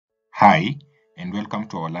Hi, and welcome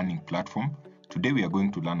to our learning platform. Today we are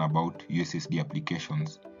going to learn about USSD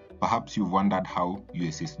applications. Perhaps you've wondered how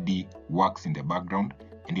USSD works in the background,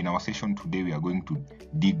 and in our session today we are going to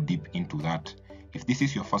dig deep into that. If this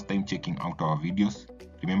is your first time checking out our videos,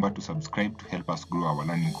 remember to subscribe to help us grow our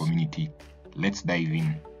learning community. Let's dive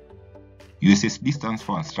in. USSD stands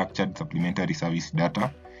for Unstructured Supplementary Service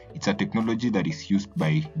Data. It's a technology that is used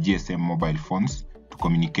by GSM mobile phones to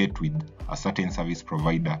communicate with a certain service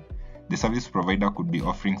provider. The service provider could be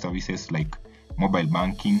offering services like mobile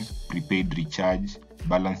banking, prepaid recharge,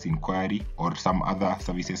 balance inquiry, or some other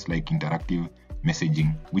services like interactive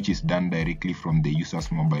messaging, which is done directly from the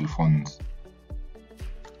user's mobile phones.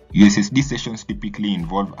 USSD sessions typically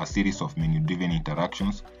involve a series of menu-driven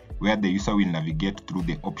interactions where the user will navigate through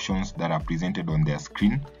the options that are presented on their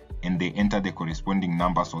screen and they enter the corresponding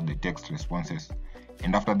numbers or the text responses.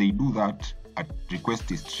 And after they do that, a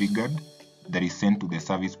request is triggered that is sent to the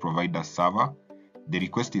service provider server. The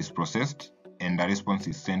request is processed and a response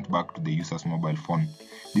is sent back to the user's mobile phone.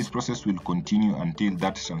 This process will continue until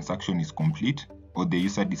that transaction is complete or the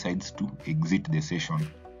user decides to exit the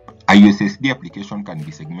session. A USSD application can be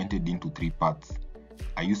segmented into three parts: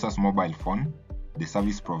 a user's mobile phone, the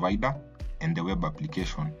service provider, and the web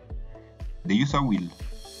application. The user will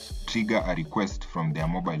trigger a request from their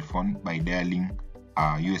mobile phone by dialing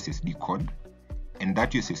a USSD code, and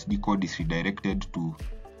that USSD code is redirected to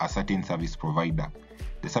a certain service provider.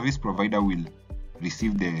 The service provider will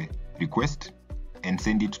receive the request and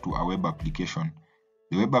send it to a web application.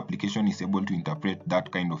 The web application is able to interpret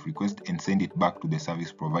that kind of request and send it back to the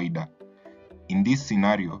service provider. In this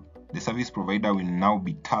scenario, the service provider will now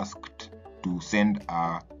be tasked to send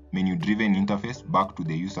a menu-driven interface back to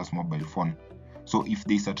the user's mobile phone. So if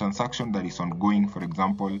there is a transaction that is ongoing, for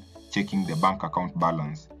example, checking the bank account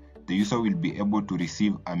balance, the user will be able to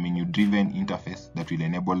receive a menu-driven interface that will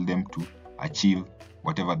enable them to achieve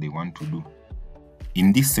whatever they want to do.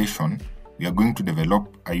 In this session, we are going to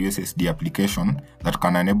develop a USSD application that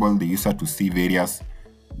can enable the user to see various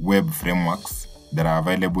web frameworks that are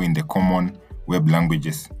available in the common web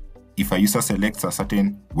languages. If a user selects a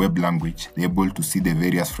certain web language, they're able to see the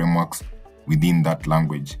various frameworks within that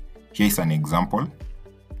language. Here is an example.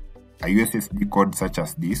 A USSD code such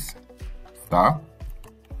as this,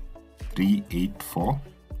 *384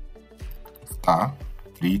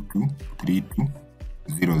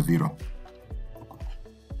 *323200.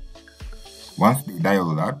 Once they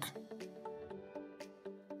dial that,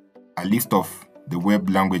 a list of the web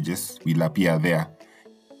languages will appear there.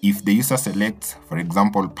 If the user selects, for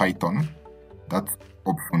example, Python, that's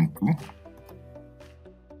option 2,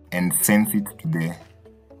 and sends it to the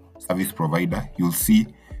service provider, you'll see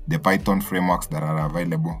the Python frameworks that are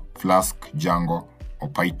available: Flask, Django, or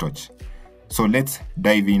PyTorch. So let's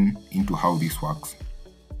dive into how this works.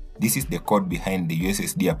 This is the code behind the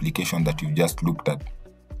USSD application that you've just looked at.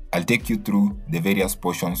 I'll take you through the various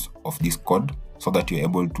portions of this code so that you're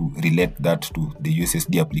able to relate that to the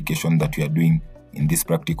USSD application that we are doing in this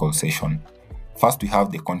practical session. First, we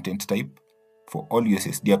have the content type. For all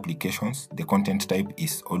USSD applications, the content type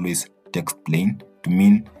is always text plain, to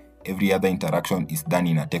mean every other interaction is done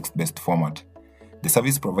in a text-based format. The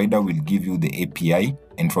service provider will give you the API,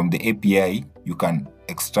 and from the API, you can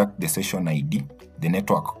extract the session ID, the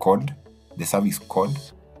network code, the service code,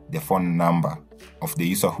 the phone number of the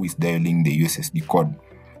user who is dialing the USSD code.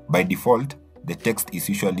 By default, the text is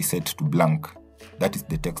usually set to blank. That is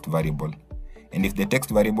the text variable. And if the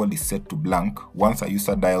text variable is set to blank, once a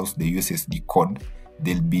user dials the USSD code,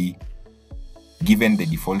 they'll be given the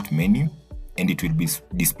default menu and it will be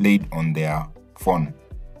displayed on their phone.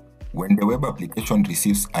 When the web application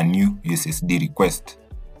receives a new USSD request,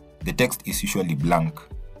 the text is usually blank,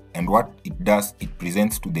 and what it does, it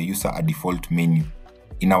presents to the user a default menu.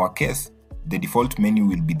 In our case, the default menu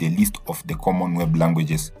will be the list of the common web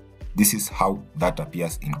languages. This is how that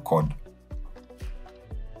appears in code.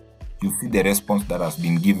 You see the response that has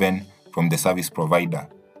been given from the service provider: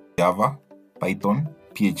 Java, Python,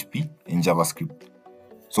 PHP, and JavaScript.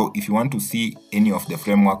 So if you want to see any of the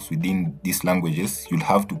frameworks within these languages, you'll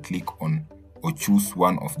have to click on or choose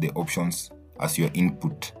one of the options as your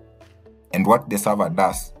input. And what the server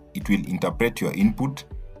does, it will interpret your input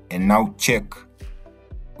and now check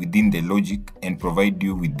within the logic and provide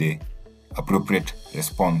you with the appropriate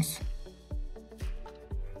response.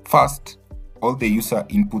 First, all the user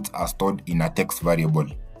inputs are stored in a text variable.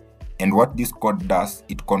 And what this code does,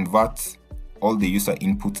 it converts all the user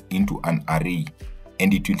inputs into an array.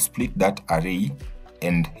 And it will split that array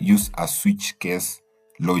and use a switch case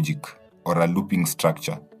logic or a looping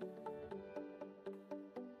structure.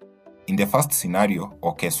 In the first scenario,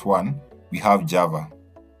 or case 1, we have Java.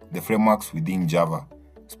 the frameworks within Java: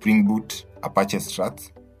 Spring Boot, Apache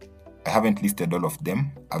Struts. I haven't listed all of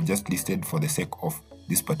them. I've just listed for the sake of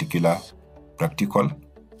this particular practical.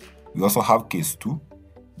 We also have case 2,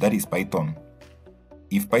 that is Python.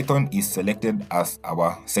 If Python is selected as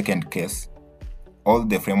our second case, all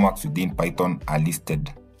the frameworks within Python are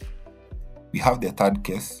listed. We have the third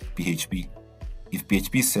case, PHP. If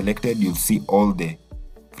PHP is selected, you'll see all the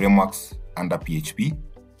frameworks under PHP.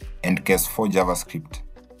 And case 4, JavaScript,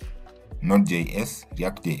 Node.js,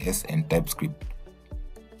 React.js, and TypeScript.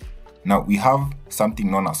 Now we have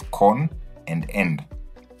something known as con and end.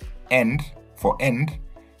 For end,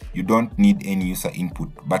 you don't need any user input,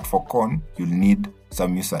 but for con, you'll need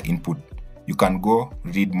some user input. You can go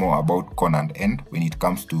read more about con and end when it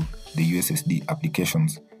comes to the USSD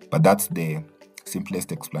applications, but that's the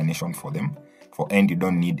simplest explanation for them. For end, you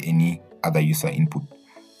don't need any other user input.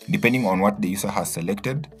 Depending on what the user has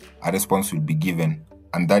selected, a response will be given,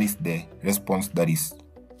 and that is the response that is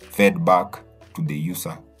fed back to the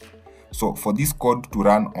user. So for this code to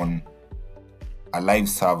run on a live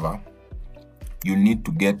server, you need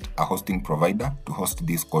to get a hosting provider to host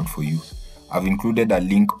this code for you. I've included a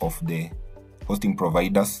link of the hosting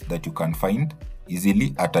providers that you can find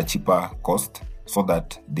easily at a cheaper cost, so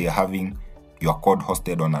that they are having your code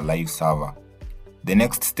hosted on a live server. The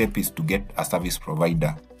next step is to get a service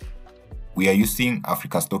provider. We are using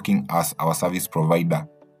africastalking as our service provider.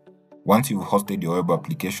 Once you've hosted your web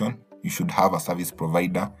application, you should have a service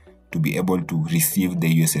provider to be able to receive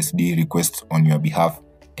the USSD requests on your behalf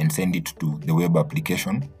and send it to the web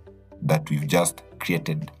application that we've just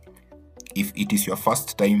created. If it is your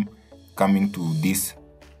first time coming to this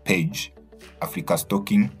page,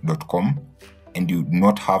 africastalking.com, and you do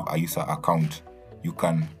not have a user account, you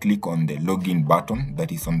can click on the login button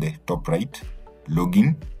that is on the top right,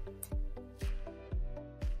 login.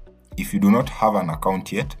 If you do not have an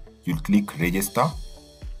account yet, you'll click register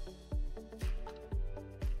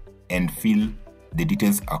and fill the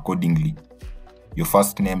details accordingly. Your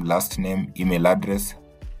first name, last name, email address,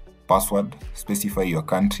 password, specify your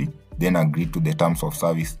country, then agree to the terms of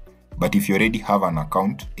service. But if you already have an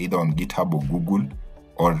account, either on GitHub or Google,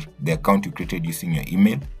 or the account you created using your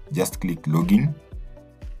email, just click login.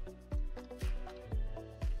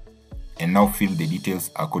 And now fill the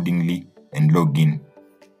details accordingly and log in.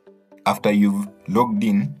 After you've logged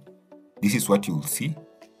in, this is what you'll see.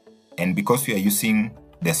 And because we are using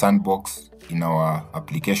the sandbox in our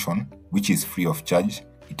application, which is free of charge,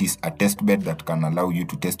 it is a test bed that can allow you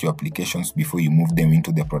to test your applications before you move them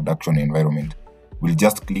into the production environment. We'll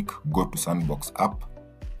just click Go to Sandbox app.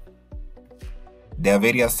 There are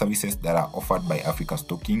various services that are offered by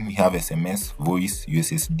africastalking. We have SMS, voice,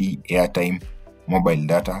 USSD, airtime, mobile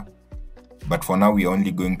data. But for now, we are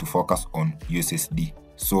only going to focus on USSD.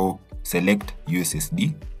 So select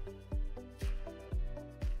USSD.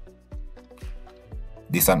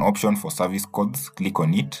 There's an option for service codes. Click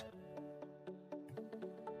on it.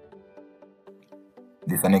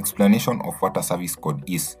 There's an explanation of what a service code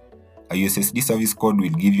is. A USSD service code will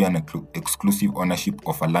give you an exclusive ownership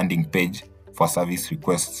of a landing page for service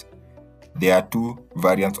requests. There are two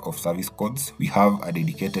variants of service codes. We have a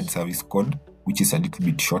dedicated service code, which is a little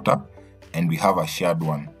bit shorter, and we have a shared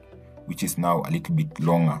one, which is now a little bit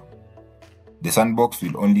longer. The sandbox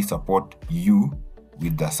will only support you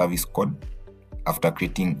with the service code after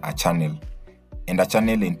creating a channel. And a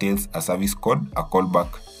channel entails a service code, a callback,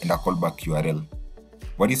 and a callback URL.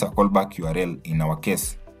 What is a callback URL in our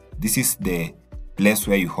case? This is the place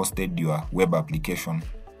where you hosted your web application.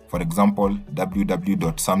 For example,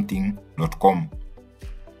 www.something.com.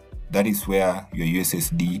 That is where your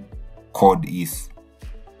USSD code is.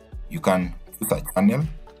 You can choose a channel,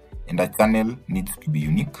 and a channel needs to be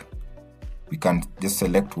unique. We can just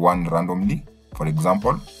select one randomly. For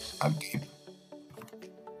example, I'll give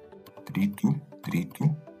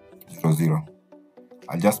 323200.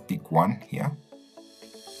 I'll just pick one here.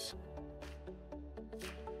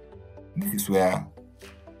 This is where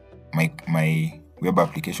my web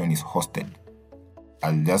application is hosted.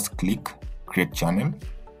 I'll just click create channel.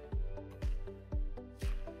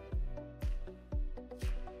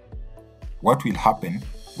 What will happen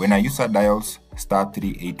when a user dials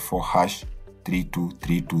 *384#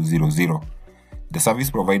 323200? The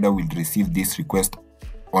service provider will receive this request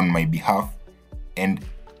on my behalf, and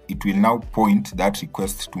it will now point that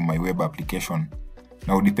request to my web application.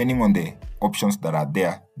 Now, depending on the options that are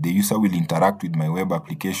there, the user will interact with my web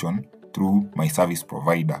application through my service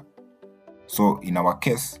provider. So in our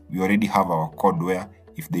case, we already have our code where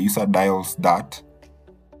if the user dials that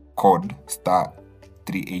code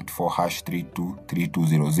 384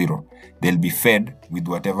 323200. They'll be fed with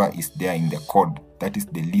whatever is there in the code, that is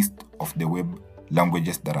the list of the web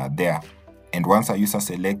languages that are there. And once a user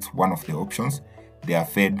selects one of the options, they are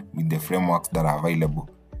fed with the frameworks that are available.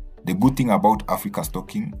 The good thing about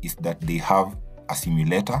africastalking is that they have a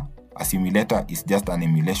simulator. A simulator is just an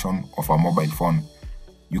emulation of a mobile phone.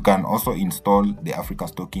 You can also install the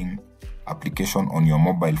africastalking application on your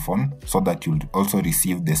mobile phone so that you'll also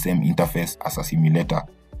receive the same interface as a simulator.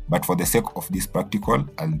 But for the sake of this practical,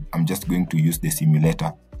 I'm just going to use the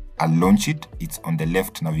simulator. I'll launch it. It's on the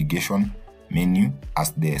left navigation menu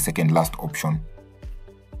as the second last option.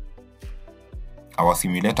 Our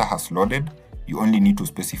simulator has loaded. You only need to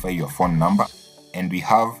specify your phone number, and we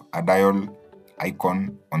have a dial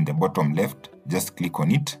icon on the bottom left. Just click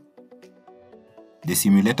on it. The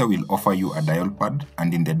simulator will offer you a dial pad,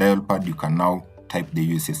 and in the dial pad you can now type the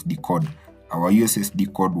USSD code. Our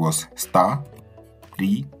USSD code was *384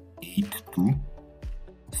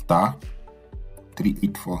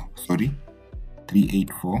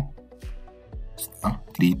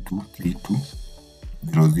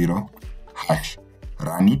 *323200#.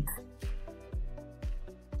 Run it.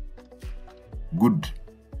 Good.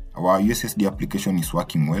 Our USSD application is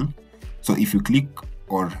working well. So if you click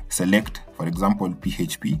or select, for example,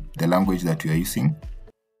 PHP, the language that you are using,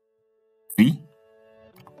 you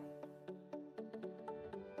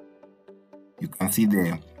can see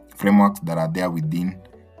the frameworks that are there within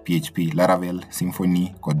PHP: Laravel,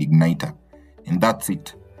 Symfony, CodeIgniter, and that's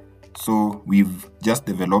it. So we've just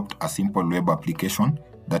developed a simple web application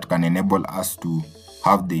that can enable us to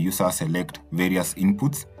have the user select various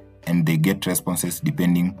inputs, and they get responses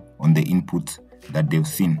depending on the inputs that they've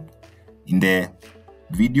seen. In the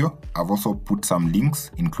video, I've also put some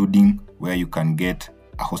links, including where you can get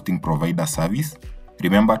a hosting provider service.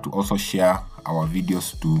 Remember to also share our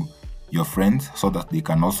videos to your friends so that they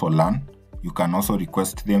can also learn. You can also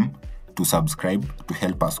request them to subscribe to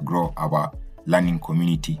help us grow our learning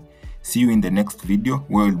community. See you in the next video,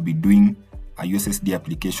 where we'll be doing a USSD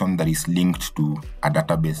application that is linked to a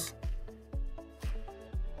database.